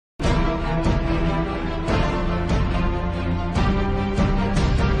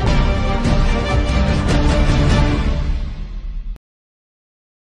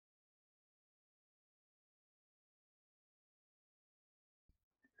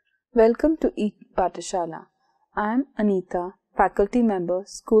Welcome to Pathashala. I am Anita, faculty member,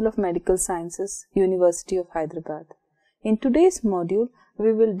 School of Medical Sciences, University of Hyderabad. In today's module,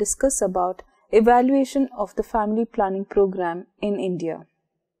 we will discuss about evaluation of the family planning program in India.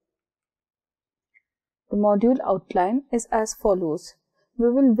 The module outline is as follows. We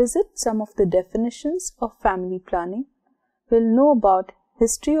will visit some of the definitions of family planning. We will know about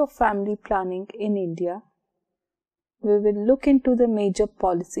history of family planning in India. We will look into the major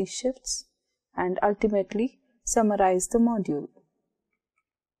policy shifts and ultimately summarize the module.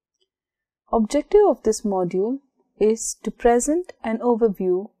 Objective of this module is to present an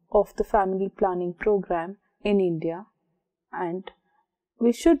overview of the family planning program in India, and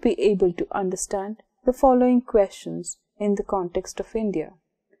we should be able to understand the following questions in the context of India.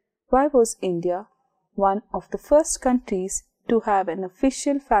 Why was India one of the first countries to have an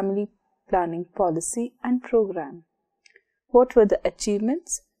official family planning policy and program? What were the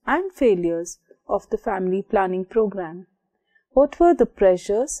achievements and failures of the family planning program? What were the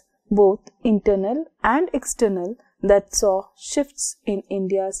pressures, both internal and external, that saw shifts in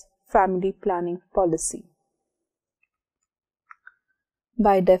India's family planning policy?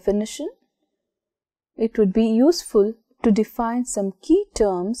 By definition, it would be useful to define some key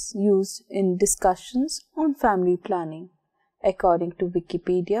terms used in discussions on family planning. According to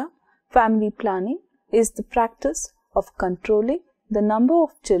Wikipedia, family planning is the practice of controlling the number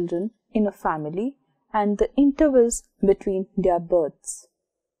of children in a family and the intervals between their births.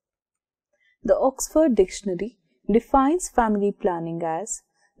 The Oxford Dictionary defines family planning as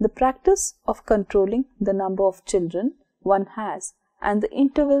the practice of controlling the number of children one has and the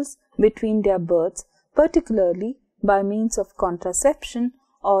intervals between their births, particularly by means of contraception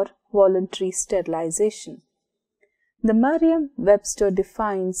or voluntary sterilization. The Merriam-Webster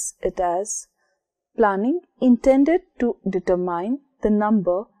defines it as planning intended to determine the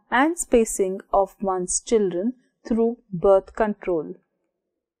number and spacing of one's children through birth control.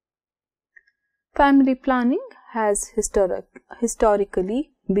 Family planning has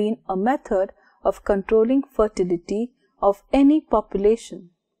historically been a method of controlling fertility of any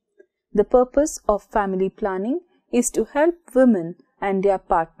population. The purpose of family planning is to help women and their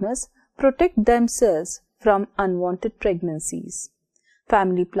partners protect themselves from unwanted pregnancies.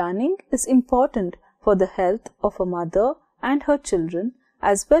 Family planning is important for the health of a mother and her children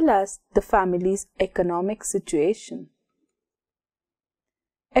as well as the family's economic situation.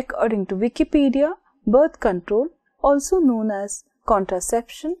 According to Wikipedia, birth control, also known as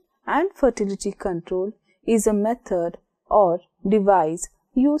contraception and fertility control, is a method or device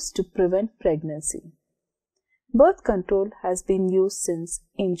used to prevent pregnancy. Birth control has been used since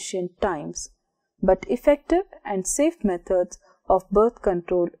ancient times, but effective and safe methods of birth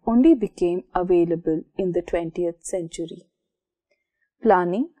control only became available in the 20th century.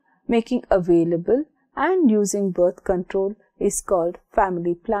 Planning, making available and using birth control is called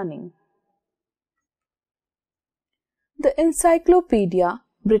family planning. The Encyclopedia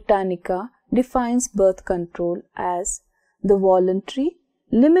Britannica defines birth control as the voluntary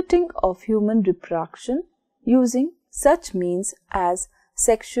limiting of human reproduction using such means as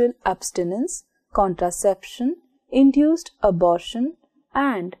sexual abstinence, contraception, induced abortion,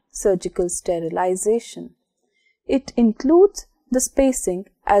 and surgical sterilization. It includes the spacing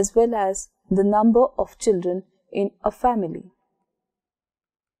as well as the number of children in a family.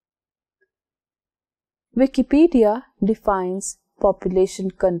 Wikipedia defines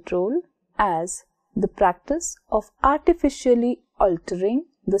population control as the practice of artificially altering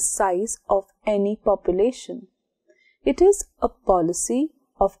the size of any population. It is a policy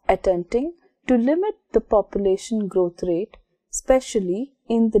of attempting to limit the population growth rate, especially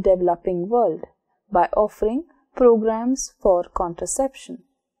in the developing world, by offering programs for contraception.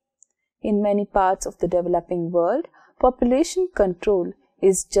 In many parts of the developing world, population control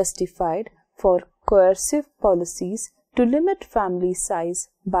is justified for coercive policies to limit family size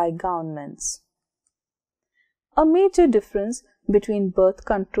by governments. A major difference between birth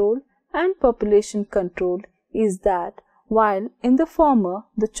control and population control is that while in the former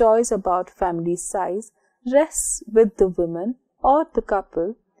the choice about family size rests with the woman or the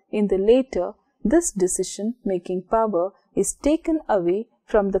couple, in the later this decision-making power is taken away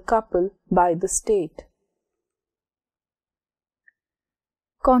from the couple by the state.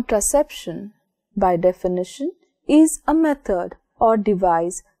 Contraception, by definition, is a method or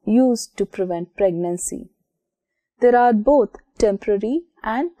device used to prevent pregnancy. There are both temporary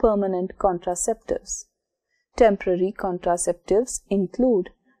and permanent contraceptives. Temporary contraceptives include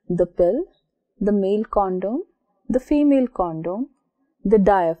the pill, the male condom, the female condom, the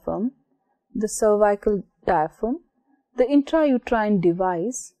diaphragm, the cervical diaphragm, the intrauterine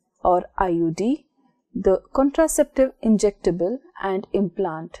device, or IUD, the contraceptive injectable and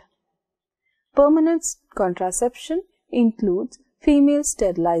implant. Permanent contraception includes female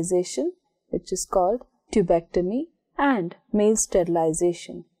sterilization, which is called tubectomy, and male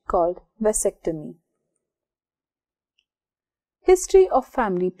sterilization, called vasectomy. History of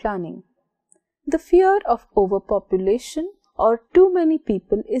family planning. The fear of overpopulation or too many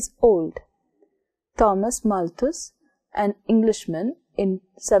people is old. Thomas Malthus, an Englishman, in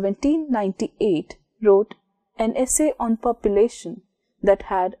 1798 wrote an essay on population that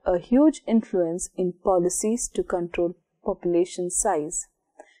had a huge influence in policies to control population size.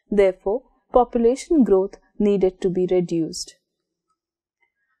 Therefore, population growth needed to be reduced.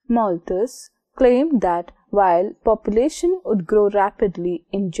 Malthus claimed that while population would grow rapidly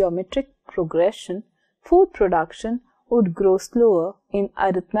in geometric progression, food production would grow slower in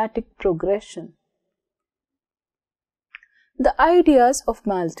arithmetic progression. The ideas of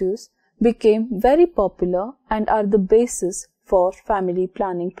Malthus became very popular and are the basis for family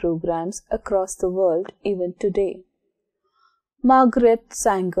planning programs across the world even today. Margaret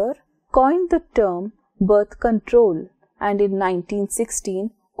Sanger coined the term birth control and in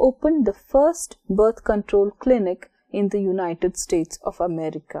 1916 opened the first birth control clinic in the United States of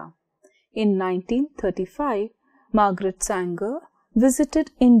America. In 1935, Margaret Sanger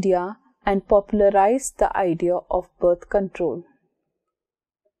visited India and popularized the idea of birth control.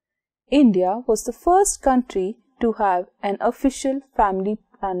 India was the first country to have an official family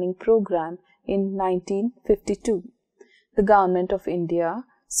planning program in 1952. The government of India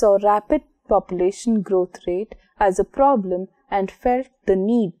saw rapid population growth rate as a problem and felt the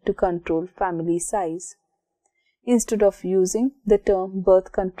need to control family size. Instead of using the term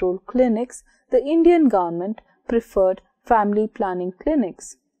birth control clinics, the Indian government preferred family planning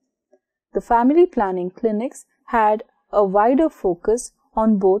clinics. The family planning clinics had a wider focus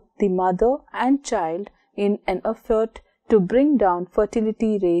on both the mother and child in an effort to bring down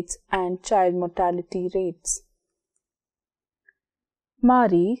fertility rates and child mortality rates.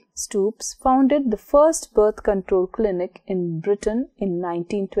 Marie Stopes founded the first birth control clinic in Britain in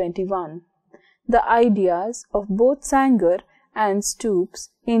 1921. The ideas of both Sanger and Stopes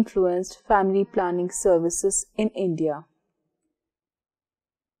influenced family planning services in India.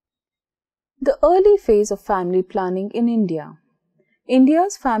 The early phase of family planning in India.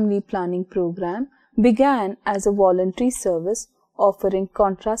 India's family planning program began as a voluntary service offering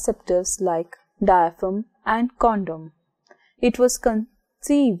contraceptives like diaphragm and condom. It was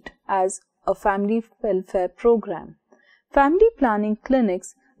conceived as a family welfare program. Family planning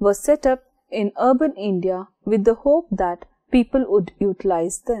clinics were set up in urban India with the hope that people would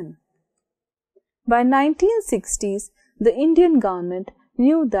utilize them. By 1960s, the Indian government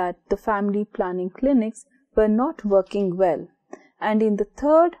knew that the family planning clinics were not working well, and in the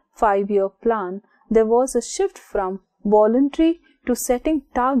third five-year plan, there was a shift from voluntary to setting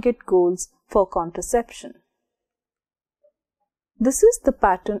target goals for contraception. This is the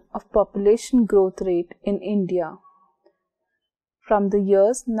pattern of population growth rate in India from the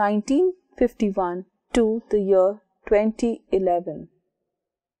years 1951 to the year 2011.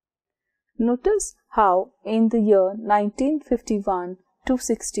 Notice how in the year 1951 to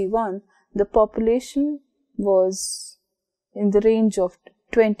 61 the population was in the range of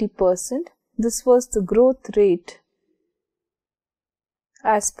 20%. This was the growth rate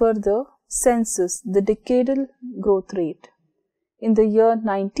as per the census, the decadal growth rate. In the year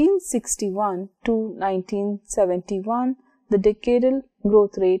 1961 to 1971, the decadal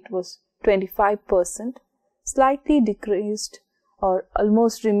growth rate was 25%, slightly decreased or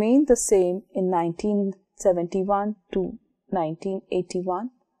almost remained the same in 1971 to 1981.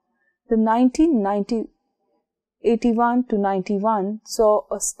 The 1981 to 91 saw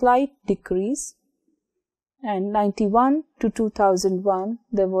a slight decrease, and 91 to 2001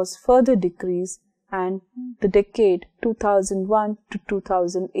 there was further decrease, and the decade 2001 to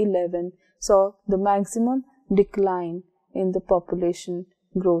 2011 saw the maximum decline in the population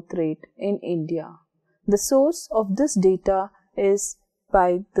growth rate in India. The source of this data is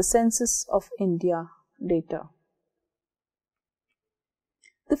by the Census of India data.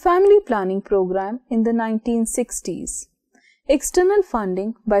 The family planning program in the 1960s. External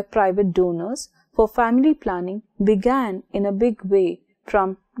funding by private donors for family planning began in a big way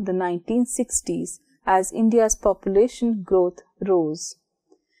from the 1960s as India's population growth rose.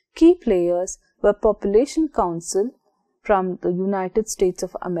 Key players were Population Council from the United States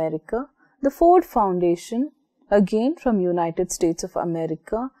of America, the Ford Foundation, again from United States of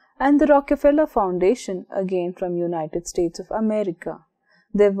America, and the Rockefeller Foundation, again from United States of America.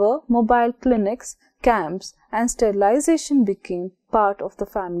 There were mobile clinics, camps, and sterilization became part of the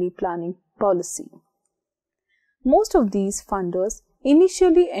family planning policy. Most of these funders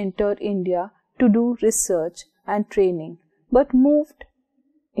initially entered India to do research and training, but moved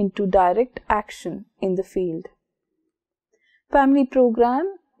into direct action in the field. Family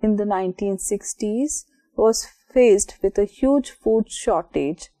program in the 1960s was faced with a huge food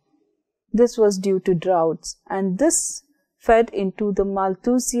shortage. This was due to droughts, and this fed into the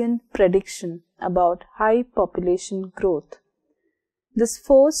Malthusian prediction about high population growth. This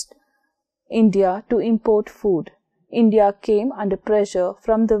forced India to import food. India came under pressure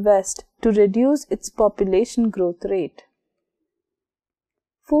from the West to reduce its population growth rate.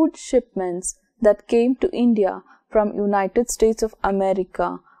 Food shipments that came to India from United States of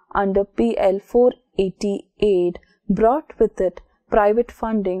America under PL 480 aid brought with it private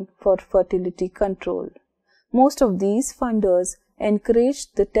funding for fertility control. Most of these funders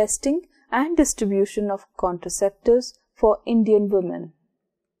encouraged the testing and distribution of contraceptives for Indian women.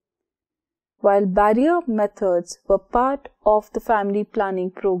 While barrier methods were part of the family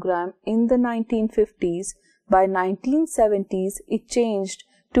planning program in the 1950s, by 1970s it changed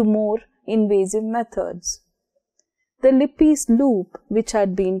to more invasive methods. The Lippi's loop, which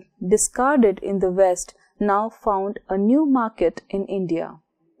had been discarded in the West, now found a new market in India.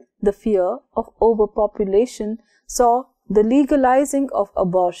 The fear of overpopulation saw the legalizing of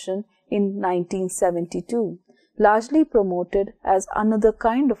abortion in 1972, largely promoted as another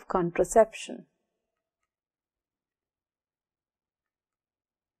kind of contraception.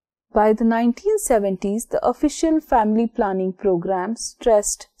 By the 1970s, the official family planning program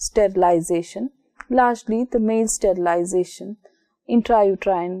stressed sterilization, largely the male sterilization,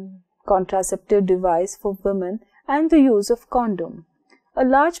 intrauterine contraceptive device for women, and the use of condom. A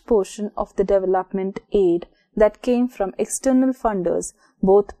large portion of the development aid that came from external funders,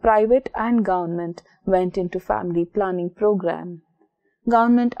 both private and government, went into family planning program.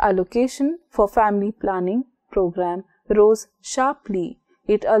 Government allocation for family planning program rose sharply.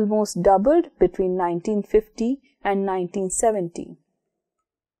 It almost doubled between 1950 and 1970.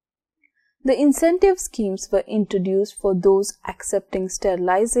 The incentive schemes were introduced for those accepting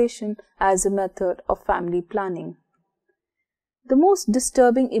sterilization as a method of family planning. The most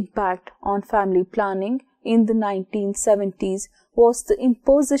disturbing impact on family planning in the 1970s was the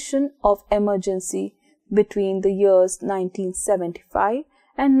imposition of emergency between the years 1975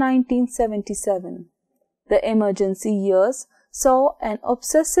 and 1977. The emergency years saw an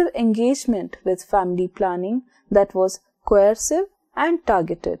obsessive engagement with family planning that was coercive and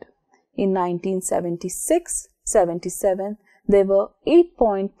targeted. In 1976-77, there were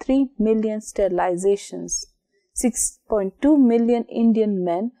 8.3 million sterilizations. 6.2 million Indian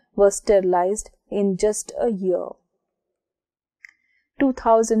men were sterilized in just a year.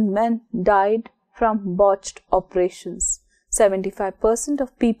 2,000 men died from botched operations. 75%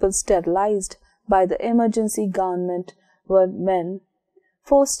 of people sterilized by the emergency government were men.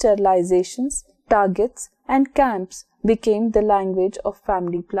 Forced sterilizations, targets, and camps became the language of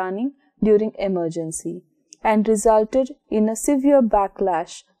family planning during emergency and resulted in a severe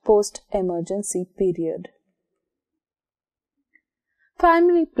backlash post-emergency period.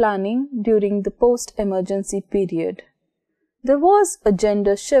 Family planning during the post-emergency period. There was a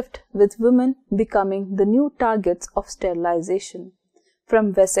gender shift with women becoming the new targets of sterilization.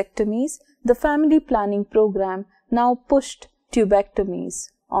 From vasectomies, the family planning program now pushed tubectomies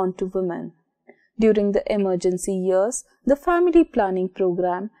onto women. During the emergency years, the family planning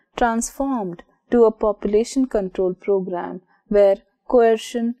program transformed to a population control program where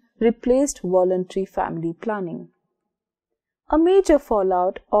coercion replaced voluntary family planning. A major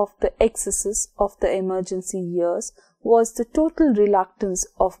fallout of the excesses of the emergency years was the total reluctance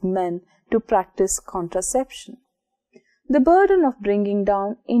of men to practice contraception. The burden of bringing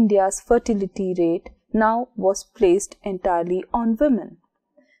down India's fertility rate now was placed entirely on women.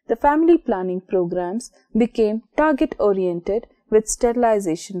 The family planning programs became target-oriented with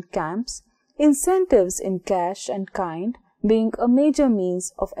sterilization camps, incentives in cash and kind being a major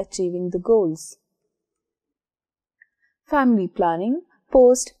means of achieving the goals. Family planning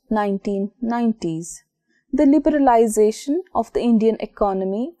post-1990s. The liberalization of the Indian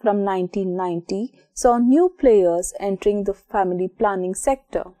economy from 1990 saw new players entering the family planning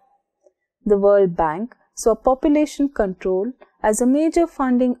sector. The World Bank saw population control as a major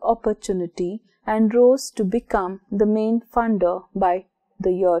funding opportunity and rose to become the main funder by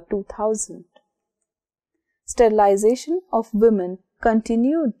the year 2000. Sterilization of women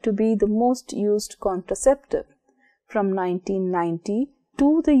continued to be the most used contraceptive. From 1990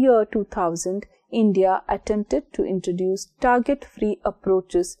 to the year 2000, India attempted to introduce target-free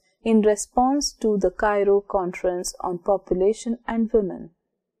approaches in response to the Cairo Conference on Population and Women.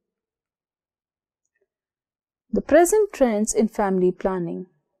 The present trends in family planning.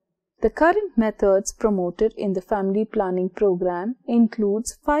 The current methods promoted in the family planning program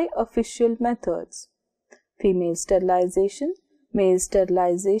includes 5 official methods: female sterilization, male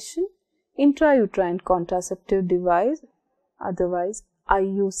sterilization, intrauterine contraceptive device, otherwise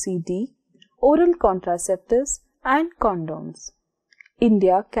IUCD, oral contraceptives, and condoms.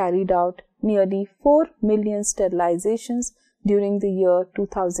 India carried out nearly 4 million sterilizations during the year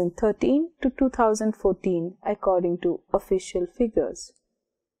 2013 to 2014 according to official figures.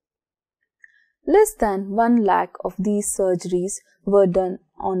 Less than 1 lakh of these surgeries were done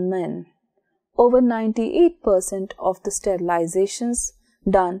on men. Over 98% of the sterilizations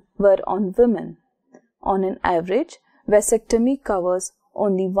done were on women. On an average, vasectomy covers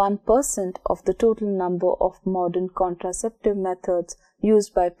only 1% of the total number of modern contraceptive methods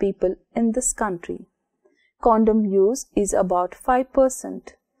used by people in this country. Condom use is about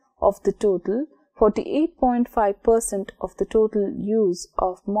 5% of the total. 48.5% of the total use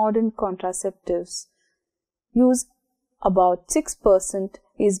of modern contraceptives use, about 6%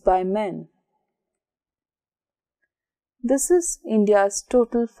 is by men. This is India's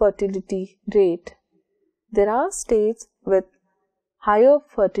total fertility rate. There are states with higher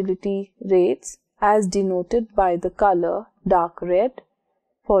fertility rates as denoted by the color dark red,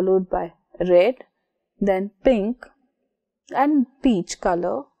 followed by red, then pink and peach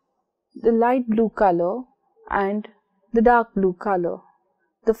color, the light blue color and the dark blue color.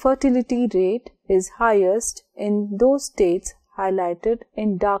 The fertility rate is highest in those states highlighted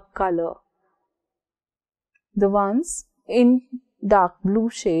in dark color. The ones in dark blue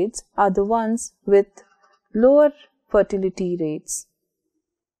shades are the ones with lower fertility rates.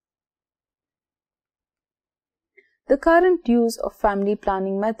 The current use of family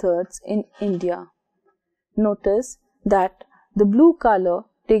planning methods in India. Notice that the blue color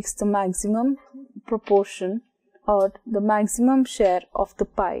takes the maximum proportion or the maximum share of the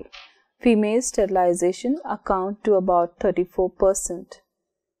pie. Female sterilization account to about 34%.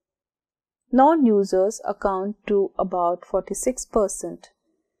 Non-users account to about 46%.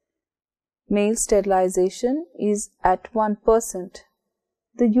 Male sterilization is at 1%.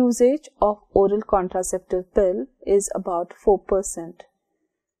 The usage of oral contraceptive pill is about 4%.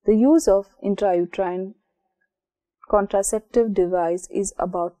 The use of intrauterine contraceptive device is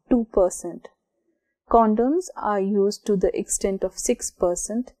about 2%. Condoms are used to the extent of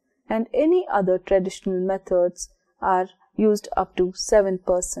 6% and any other traditional methods are used up to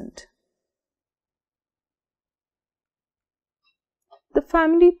 7%. The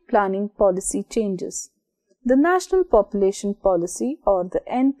family planning policy changes. The National Population Policy or the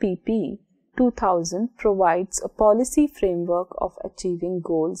NPP 2000 provides a policy framework of achieving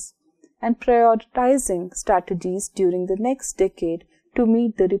goals and prioritizing strategies during the next decade to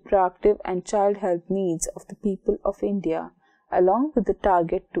meet the reproductive and child health needs of the people of India, along with the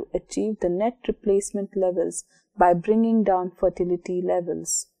target to achieve the net replacement levels by bringing down fertility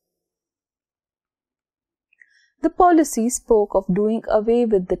levels. The policy spoke of doing away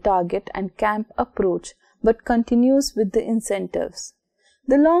with the target and camp approach but continues with the incentives.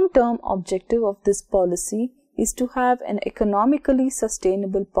 The long-term objective of this policy is to have an economically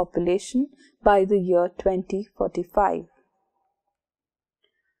sustainable population by the year 2045.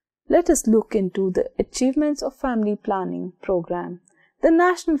 Let us look into the achievements of family planning program. The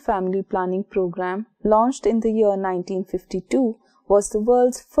National Family Planning Program, launched in the year 1952, was the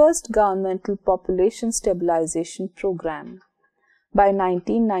world's first governmental population stabilization program. By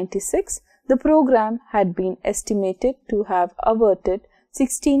 1996, the program had been estimated to have averted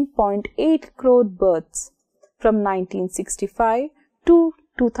 16.8 crore births. From 1965 to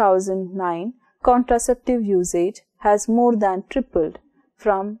 2009, contraceptive usage has more than tripled,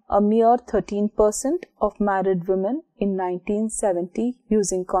 from a mere 13% of married women in 1970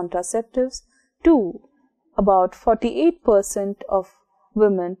 using contraceptives to about 48% of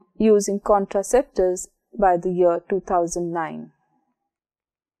women using contraceptives by the year 2009.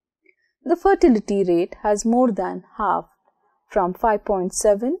 The fertility rate has more than halved, from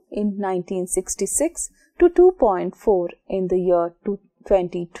 5.7 in 1966 to 2.4 in the year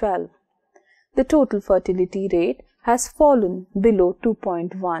 2012. The total fertility rate has fallen below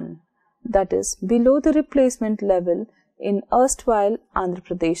 2.1, that is, below the replacement level in erstwhile Andhra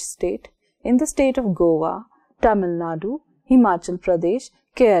Pradesh state, in the state of Goa, Tamil Nadu, Himachal Pradesh,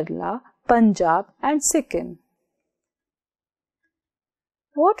 Kerala, Punjab and Sikkim.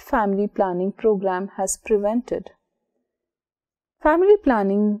 What family planning program has prevented? Family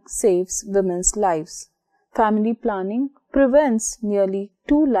planning saves women's lives. Family planning prevents nearly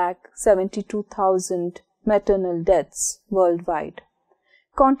 272,000 maternal deaths worldwide.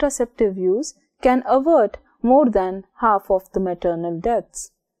 Contraceptive use can avert more than half of the maternal deaths.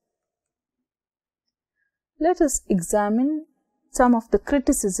 Let us examine some of the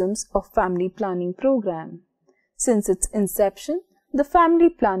criticisms of family planning program. Since its inception, the family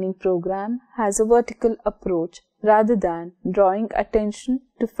planning program has a vertical approach rather than drawing attention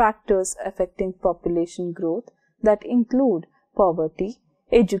to factors affecting population growth that include poverty,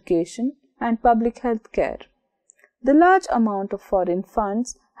 education, and public health care. The large amount of foreign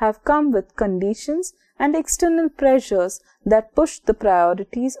funds have come with conditions and external pressures that push the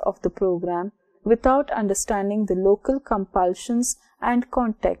priorities of the program without understanding the local compulsions and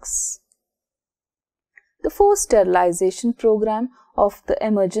contexts. The forced sterilization program of the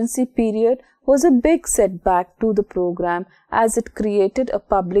emergency period was a big setback to the program as it created a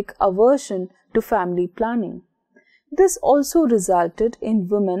public aversion to family planning. This also resulted in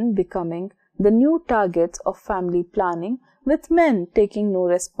women becoming the new targets of family planning, with men taking no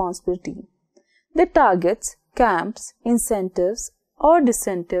responsibility. The targets, camps, incentives, or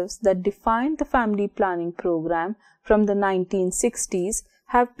disincentives that defined the family planning program from the 1960s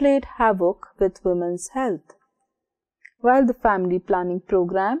have played havoc with women's health. While the family planning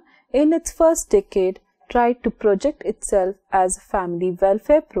program in its first decade tried to project itself as a family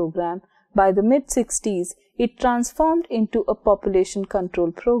welfare program, by the mid-60s it transformed into a population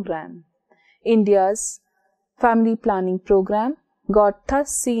control program. India's family planning program got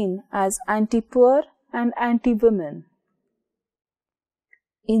thus seen as anti-poor and anti-women.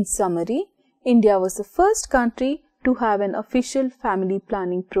 In summary, India was the first country to have an official family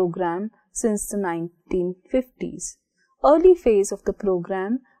planning program since the 1950s. Early phase of the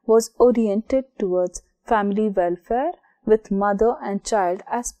program was oriented towards family welfare with mother and child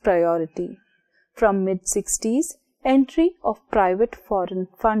as priority. From mid-60s, entry of private foreign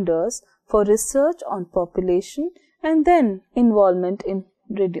funders for research on population and then involvement in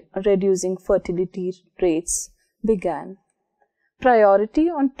reducing fertility rates began. Priority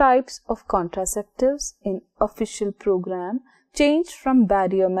on types of contraceptives in official program changed from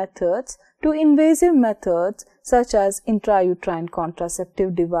barrier methods to invasive methods such as intrauterine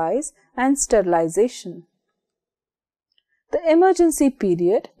contraceptive device and sterilization. The emergency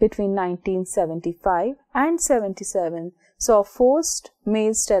period between 1975 and 77 saw forced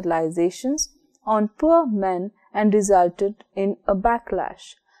male sterilizations on poor men and resulted in a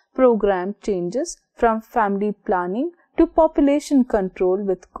backlash. Program changes from family planning to population control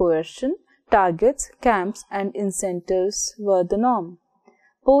with coercion, targets, camps, and incentives were the norm.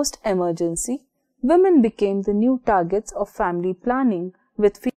 Post-emergency, women became the new targets of family planning,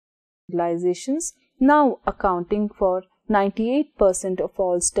 with sterilizations now accounting for 98% of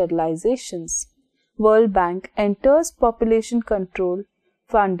all sterilizations. World Bank enters population control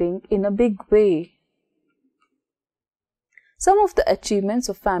funding in a big way. Some of the achievements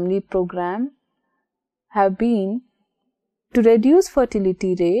of family program have been to reduce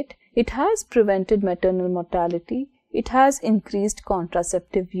fertility rate. It has prevented maternal mortality, it has increased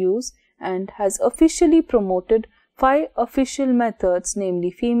contraceptive use, and has officially promoted 5 official methods,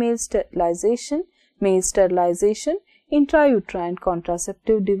 namely female sterilization, male sterilization, intrauterine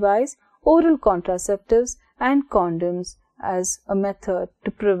contraceptive device, oral contraceptives, and condoms as a method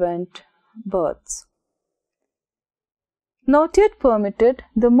to prevent births. Not yet permitted,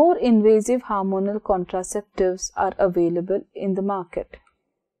 the more invasive hormonal contraceptives are available in the market.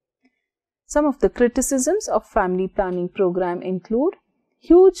 Some of the criticisms of family planning program include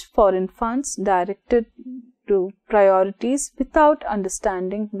huge foreign funds directed to priorities without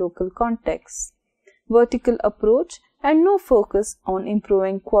understanding local contexts, vertical approach, and no focus on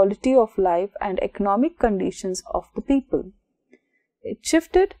improving quality of life and economic conditions of the people. It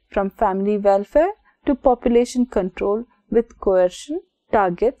shifted from family welfare to population control with coercion,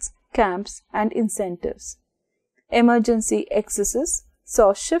 targets, camps, and incentives. Emergency excesses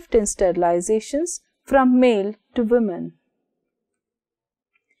saw shift in sterilizations from male to women.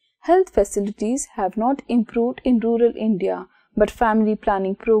 Health facilities have not improved in rural India, but family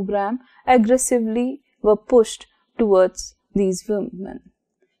planning program aggressively were pushed towards these women.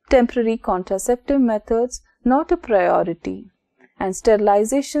 Temporary contraceptive methods not a priority, and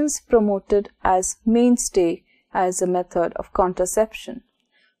sterilizations promoted as mainstay as a method of contraception.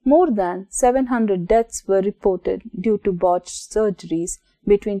 More than 700 deaths were reported due to botched surgeries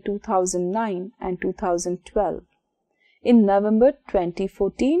between 2009 and 2012. In November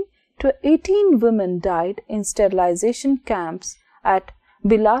 2014, 18 women died in sterilization camps at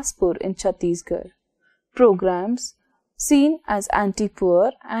Bilaspur in Chhattisgarh. Programs seen as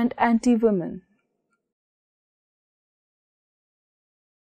anti-poor and anti-women.